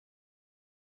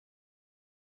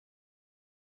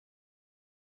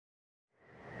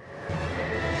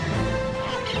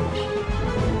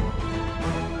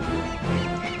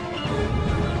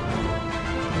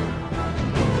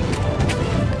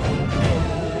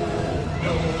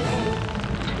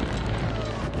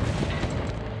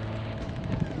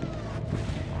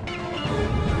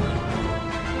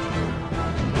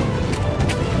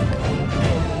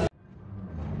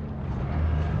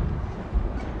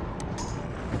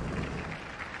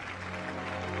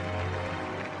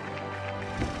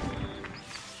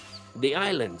The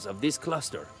islands of this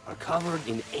cluster are covered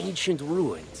in ancient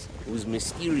ruins whose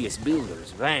mysterious builders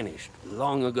vanished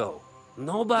long ago.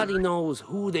 Nobody knows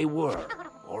who they were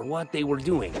or what they were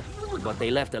doing, but they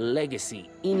left a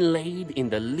legacy inlaid in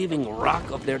the living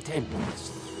rock of their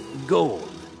temples: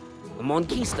 gold. The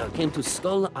Monquista came to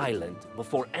Skull Island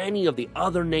before any of the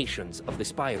other nations of the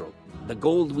Spiral. The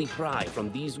gold we pry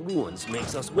from these ruins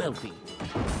makes us wealthy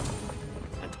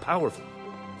and powerful.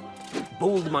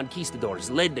 Bold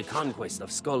Monquistadors led the conquest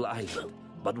of Skull Island,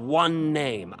 but one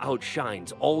name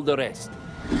outshines all the rest: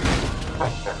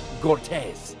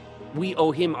 Gortez. We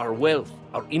owe him our wealth,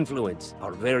 our influence,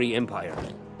 our very empire.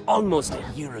 Almost a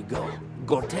year ago,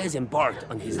 Gortez embarked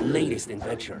on his latest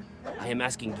adventure. I am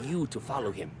asking you to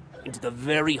follow him into the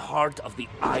very heart of the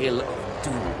Isle of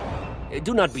Doom.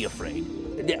 Do not be afraid.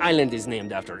 The island is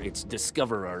named after its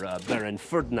discoverer, Baron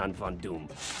Ferdinand von Doom,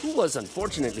 who was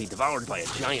unfortunately devoured by a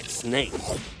giant snake.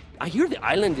 I hear the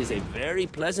island is a very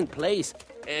pleasant place,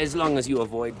 as long as you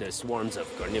avoid the swarms of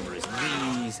carnivorous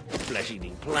bees,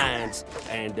 flesh-eating plants,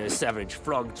 and the savage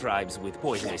frog tribes with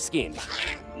poisonous skin.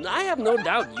 I have no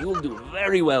doubt you'll do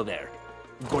very well there.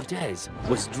 Gortez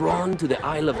was drawn to the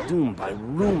Isle of Doom by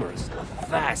rumors of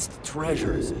vast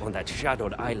treasures on that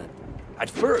shadowed island. At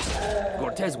first,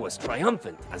 Gortez was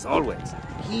triumphant, as always.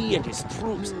 He and his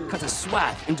troops cut a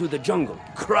swath into the jungle,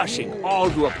 crushing all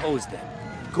who opposed them.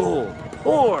 Gold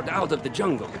poured out of the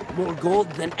jungle, more gold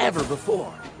than ever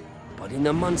before. But in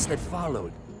the months that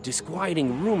followed,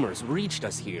 disquieting rumors reached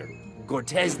us here.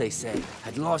 Gortez, they said,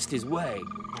 had lost his way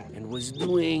and was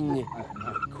doing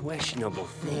questionable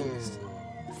things.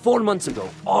 4 months ago,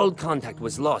 all contact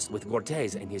was lost with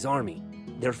Gortez and his army.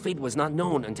 Their fate was not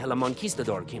known until a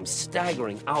Monquistador came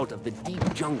staggering out of the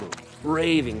deep jungle,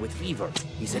 raving with fever.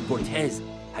 He said Gortez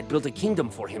had built a kingdom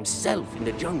for himself in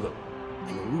the jungle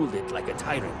and ruled it like a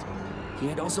tyrant. He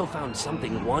had also found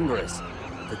something wondrous: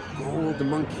 the gold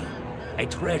monkey, a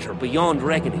treasure beyond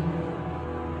reckoning.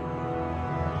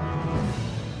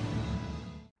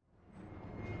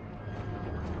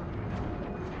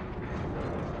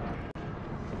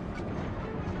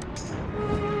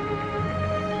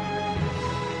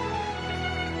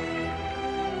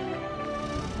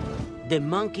 The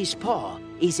monkey's paw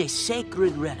is a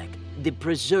sacred relic, the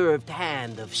preserved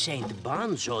hand of Saint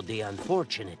Bonzo the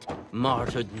Unfortunate,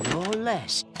 martyred no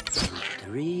less than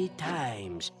 3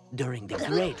 times during the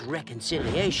Great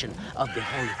Reconciliation of the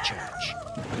Holy Church.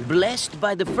 Blessed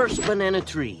by the first banana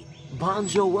tree,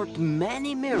 Bonzo worked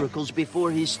many miracles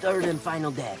before his 3rd and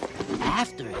final death.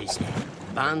 After his death,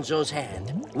 Bonzo's hand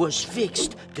was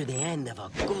fixed to the end of a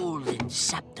golden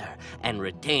scepter and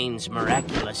retains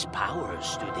miraculous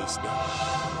powers to this day.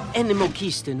 Any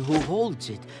Monquistan who holds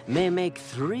it may make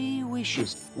 3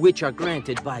 wishes, which are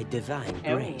granted by divine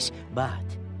grace. But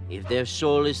if their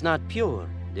soul is not pure,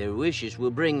 their wishes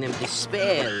will bring them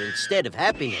despair instead of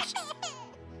happiness.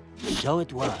 So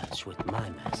it was with my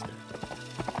master.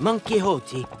 Monk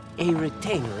Quixote, a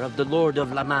retainer of the Lord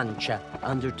of La Mancha,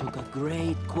 undertook a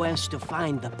great quest to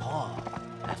find the paw.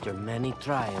 After many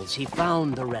trials, he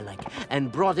found the relic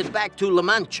and brought it back to La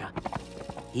Mancha.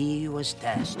 He was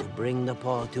tasked to bring the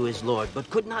paw to his lord, but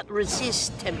could not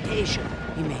resist temptation.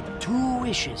 He made 2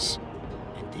 wishes,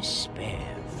 and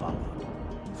despair followed.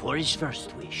 For his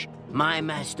first wish, my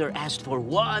master asked for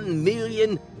 1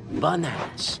 million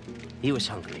bananas. He was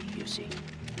hungry, you see.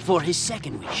 For his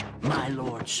second wish, my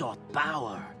lord sought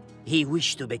power. He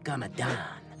wished to become a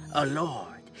Don, a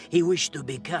lord. He wished to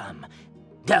become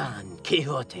Don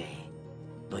Quixote.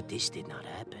 But this did not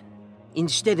happen.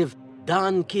 Instead of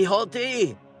Don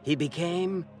Quixote, he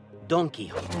became Don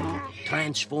Quixote,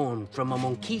 transformed from a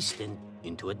Monquistan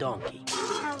into a donkey.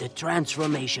 The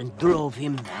transformation drove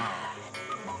him mad.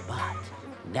 But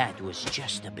that was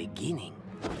just the beginning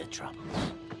of the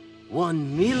troubles.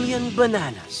 1 million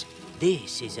bananas.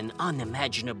 This is an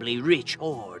unimaginably rich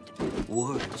hoard.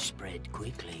 Word spread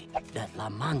quickly that La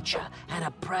Mancha had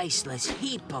a priceless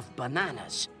heap of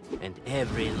bananas, and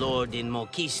every lord in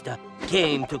Monquista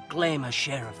came to claim a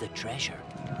share of the treasure.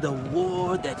 The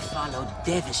war that followed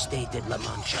devastated La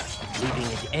Mancha,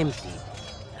 leaving it empty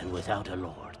and without a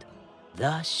lord.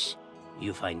 Thus,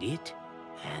 you find it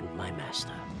and my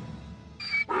master